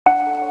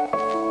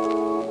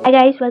Hi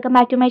guys, welcome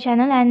back to my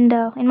channel, and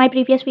in my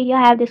previous video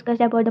I have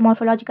discussed about the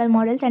morphological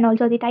models and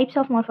also the types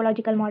of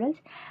morphological models.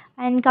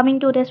 And coming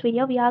to this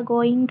video, we are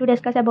going to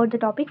discuss about the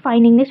topic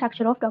finding the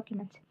structure of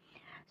documents.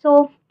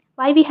 So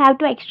why we have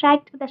to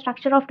extract the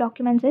structure of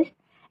documents is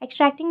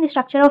extracting the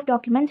structure of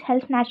documents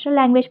helps natural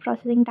language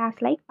processing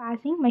tasks like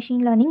parsing,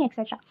 machine learning,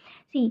 etc.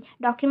 See,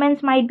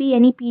 documents might be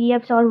any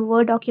PDFs or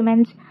Word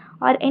documents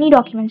or any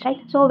documents, right?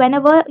 So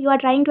whenever you are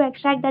trying to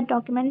extract that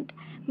document,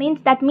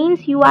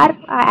 means you are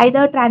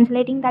either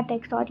translating that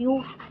text, or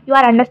you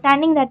are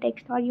understanding that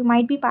text, or you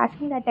might be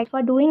passing that text.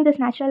 For doing this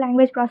natural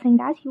language processing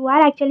task, you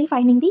are actually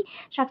finding the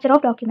structure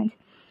of documents.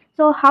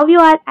 So how you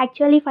are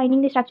actually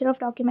finding the structure of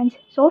documents?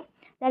 So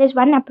there is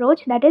one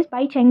approach, that is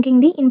by chunking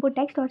the input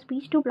text or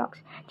speech to blocks.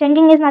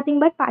 Chunking is nothing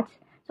but parts.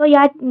 So you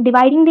are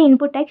dividing the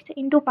input text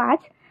into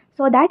parts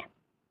so that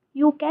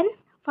you can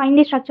find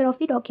the structure of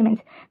the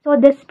documents. So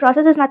this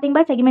process is nothing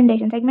but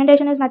segmentation.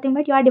 Segmentation is nothing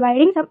but you are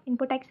dividing some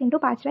input text into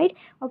parts, right?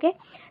 Okay.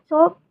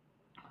 So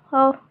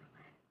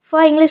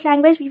for English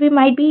language, we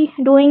might be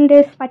doing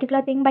this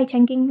particular thing by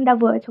chunking the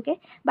words, okay?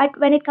 But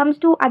when it comes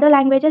to other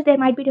languages, there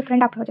might be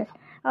different approaches.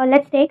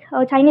 Let's take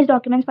Chinese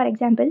documents, for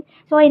example.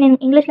 So in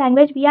English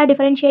language, we are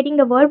differentiating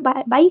the word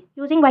by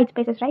using white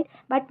spaces, right?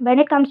 But when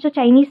it comes to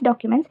Chinese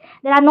documents,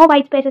 there are no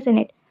white spaces in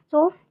it.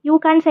 So you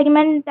can't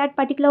segment that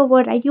particular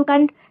word, right? You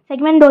can't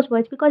segment those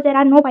words because there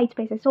are no white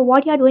spaces. So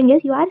what you are doing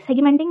is you are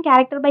segmenting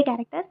character by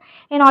character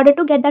in order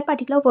to get that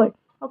particular word,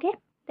 okay?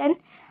 Then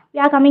we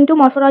are coming to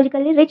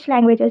morphologically rich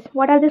languages.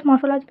 What are these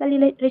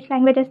morphologically rich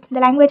languages? The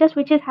languages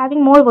which is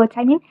having more words,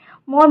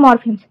 more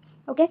morphemes,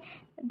 okay?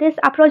 This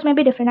approach may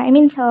be different.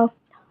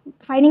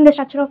 Finding the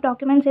structure of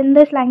documents in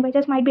these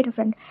languages might be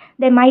different.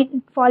 They might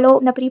follow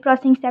the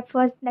pre-processing step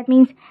first. That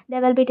means they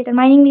will be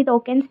determining the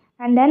tokens,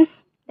 and then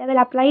they will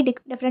apply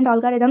different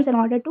algorithms in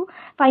order to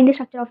find the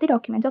structure of the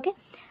documents, okay?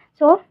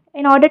 So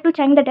in order to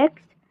chunk the text,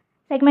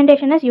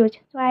 segmentation is used.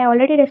 So I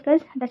already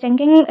discussed the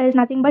chunking is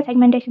nothing but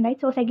segmentation, right?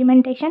 So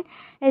segmentation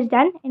is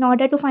done in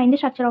order to find the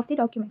structure of the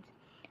documents.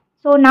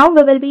 So now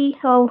we will be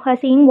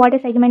seeing what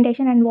is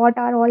segmentation and what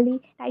are all the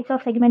types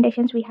of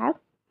segmentations we have.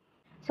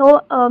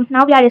 So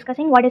now we are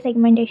discussing what is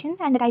segmentation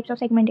and the types of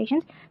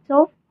segmentations.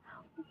 So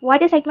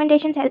what is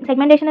segmentation?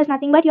 Segmentation is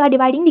nothing but you are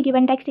dividing the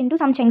given text into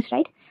some chunks,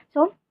 right?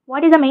 So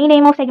what is the main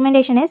aim of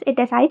segmentation is it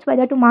decides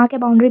whether to mark a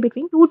boundary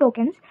between two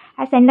tokens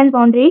as sentence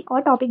boundary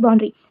or topic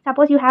boundary.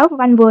 Suppose you have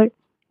one word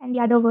and the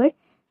other word.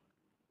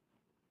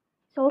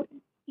 So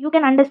you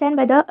can understand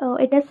whether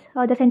it is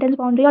the sentence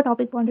boundary or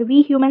topic boundary.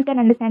 We humans can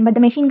understand, but the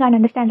machine can't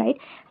understand, right?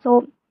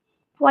 So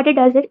what it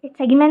does is it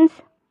segments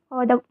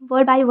the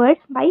word by word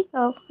by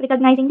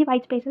recognizing the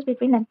white spaces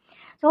between them.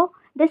 So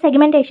this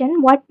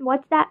segmentation,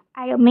 what's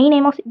the main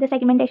aim of the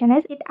segmentation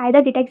is it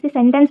either detects the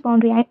sentence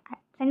boundary.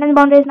 Sentence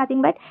boundary is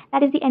nothing but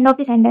that is the end of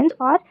the sentence,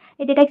 or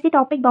it detects the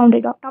topic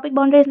boundary. Topic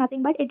boundary is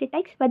nothing but it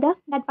detects whether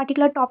that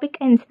particular topic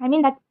ends.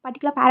 That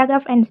particular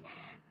paragraph ends.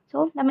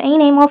 So the main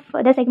aim of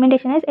the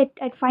segmentation is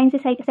it finds the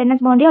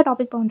sentence boundary or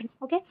topic boundary.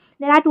 Okay,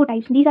 there are two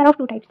types. These are of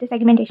two types, the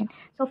segmentation.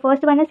 So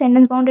first one is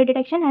sentence boundary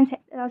detection, and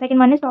second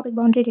one is topic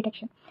boundary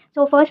detection.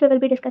 So first we will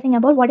be discussing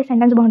about what is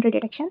sentence boundary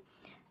detection.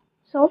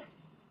 So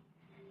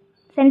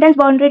sentence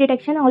boundary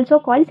detection, also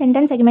called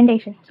sentence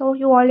segmentation. So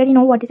you already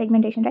know what is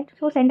segmentation, right?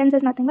 So sentence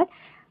is nothing but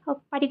a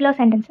particular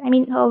sentence.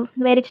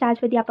 Where it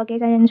starts with the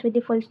uppercase and ends with the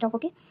full stop.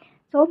 Okay.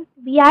 So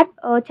we are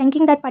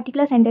chunking that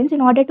particular sentence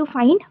in order to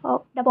find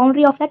the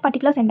boundary of that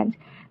particular sentence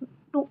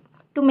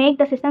to make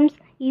the systems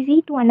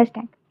easy to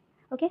understand.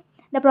 Okay.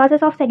 The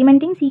process of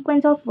segmenting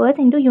sequence of words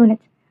into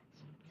units.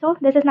 So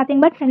this is nothing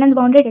but sentence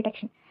boundary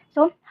detection.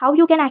 So how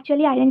you can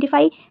actually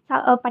identify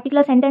a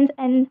particular sentence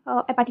in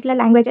a particular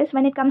languages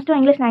when it comes to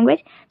English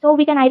language. So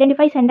we can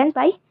identify sentence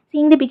by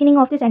seeing the beginning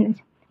of the sentence.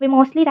 We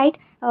mostly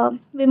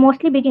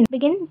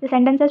begin the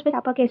sentences with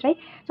uppercase, right?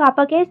 So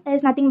uppercase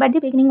is nothing but the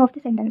beginning of the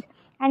sentence,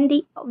 and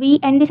we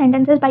end the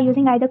sentences by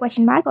using either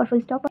question mark or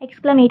full stop or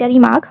exclamatory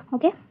mark.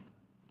 Okay,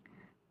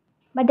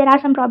 but there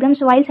are some problems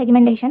while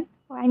segmentation.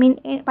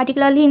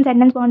 Particularly in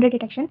sentence boundary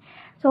detection.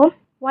 So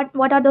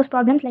what are those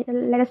problems?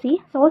 Let us see.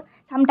 So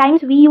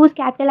sometimes we use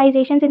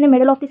capitalizations in the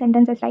middle of the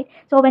sentences, right?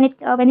 So when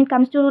it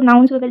comes to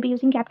nouns, we will be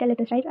using capital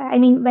letters, right?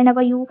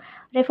 Whenever you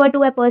refer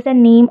to a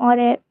person name or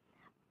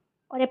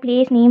a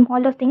place name,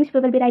 all those things, we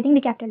will be writing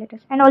the capital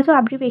letters. And also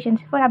abbreviations.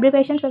 For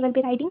abbreviations, we will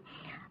be writing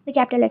the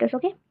capital letters,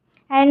 okay?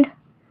 And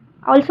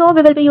also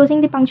we will be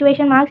using the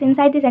punctuation marks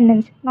inside the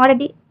sentence, not at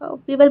the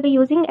we will be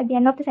using at the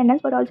end of the sentence,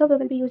 but also we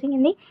will be using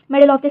in the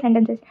middle of the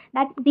sentences.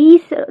 That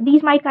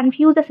these might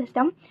confuse the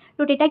system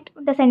to detect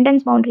the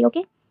sentence boundary,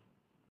 okay?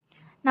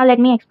 Now let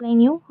me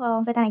explain you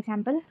with an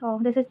example. So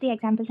this is the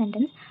example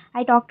sentence.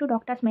 I talked to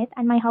Dr. Smith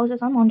and my house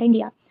is on Mountain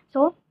Dia.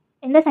 So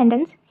in the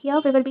sentence here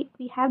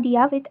we have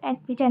Dia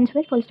which ends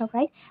with full stop,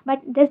 right?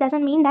 But this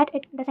doesn't mean that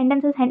the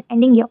sentence is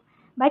ending here.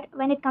 But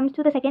when it comes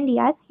to the second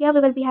DR, here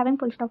we will be having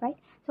full stop, right?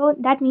 So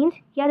that means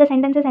here the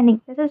sentence is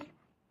ending.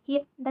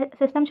 Here the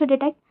system should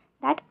detect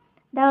that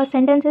the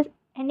sentence is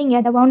ending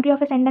here. The boundary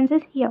of a sentence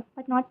is here,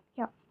 but not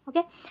here.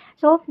 Okay.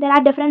 So there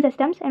are different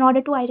systems in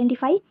order to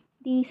identify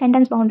the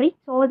sentence boundary.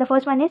 So the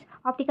first one is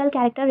optical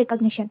character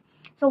recognition.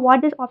 So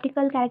what this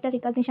optical character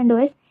recognition do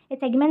is it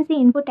segments the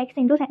input text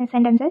into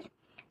sentences.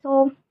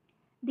 So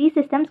these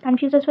systems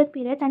confuse us with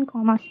periods and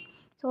commas.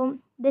 So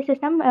this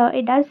system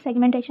it does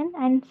segmentation,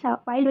 and so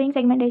while doing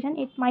segmentation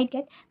it might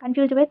get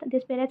confused with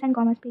these periods and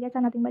commas. Periods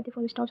are nothing but the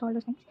full stops, all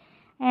those things.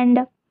 And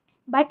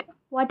but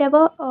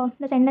whatever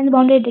the sentence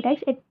boundary it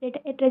detects,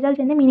 it results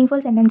in the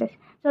meaningful sentences.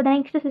 So the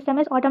next system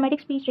is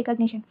automatic speech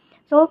recognition.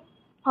 So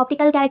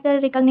optical character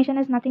recognition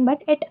is nothing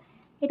but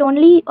it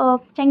only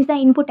changes the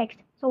input text.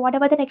 So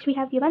whatever the text we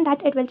have given,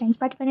 that it will change.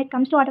 But when it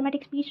comes to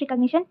automatic speech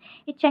recognition,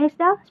 it changes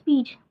the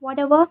speech.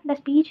 Whatever the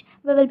speech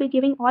we will be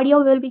giving,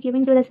 audio we will be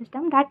giving to the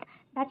system,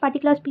 that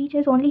particular speech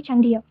is only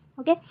chunked here.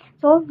 Okay,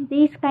 so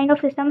these kind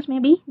of systems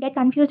maybe get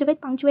confused with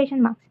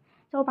punctuation marks.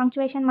 So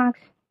punctuation marks,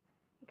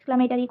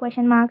 exclamatory,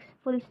 question marks,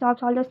 full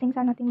stops, all those things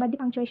are nothing but the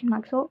punctuation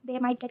marks. So they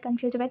might get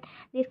confused with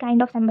these kind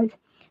of symbols.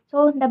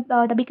 So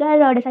the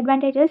bigger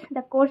disadvantage is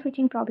the code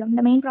switching problem.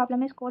 The main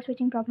problem is code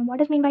switching problem. What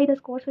is mean by this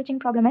code switching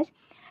problem is,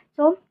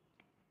 so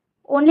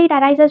only it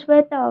arises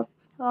with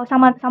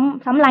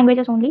some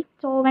languages only.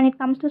 So when it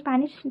comes to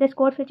Spanish, this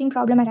code switching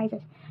problem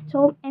arises.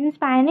 So in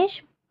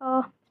Spanish,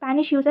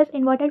 Spanish uses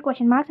inverted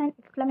question marks and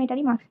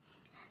exclamatory marks.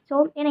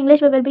 So in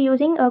English we will be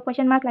using a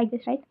question mark like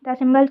this, right? The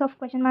symbols of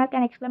question mark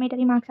and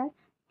exclamatory marks are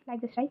like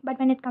this, right? But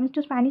when it comes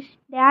to Spanish,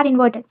 they are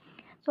inverted.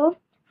 So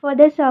for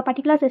this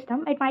particular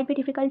system, it might be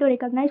difficult to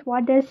recognize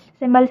what these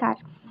symbols are.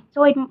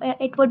 So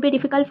it would be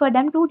difficult for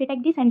them to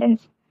detect the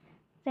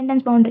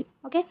sentence boundary.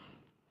 Okay.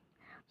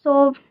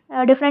 So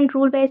different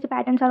rule based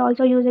patterns are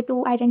also used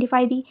to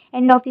identify the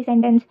end of the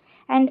sentence.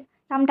 And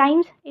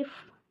sometimes if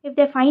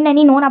they find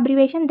any known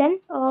abbreviation, then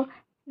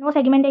no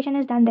segmentation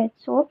is done there.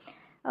 So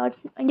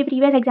in the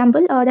previous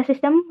example, the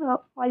system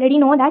already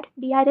know that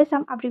DR is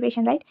some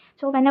abbreviation, right?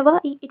 So whenever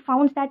it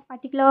founds that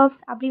particular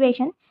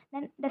abbreviation,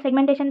 then the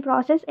segmentation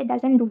process it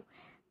doesn't do.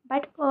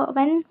 But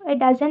when it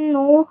doesn't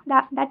know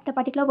that the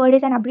particular word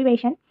is an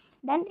abbreviation,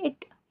 then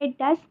it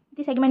does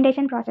the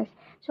segmentation process.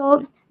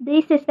 So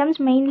these systems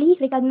mainly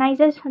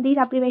recognizes these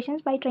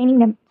abbreviations by training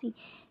them. See,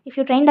 if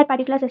you train that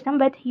particular system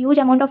with huge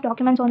amount of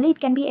documents only, it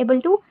can be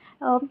able to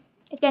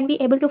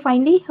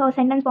find the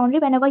sentence boundary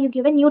whenever you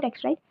give a new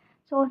text, right?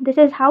 So this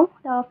is how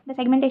the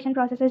segmentation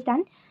process is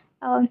done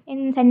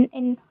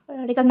in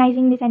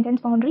recognizing the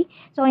sentence boundary.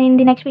 So in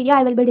the next video,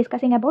 I will be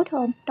discussing about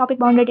topic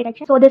boundary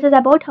detection. So this is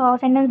about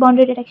sentence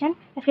boundary detection.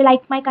 If you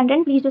like my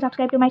content, please do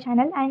subscribe to my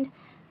channel, and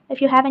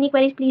if you have any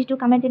queries, please do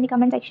comment in the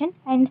comment section,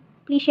 and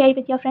please share it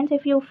with your friends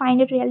if you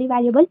find it really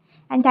valuable.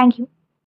 And thank you.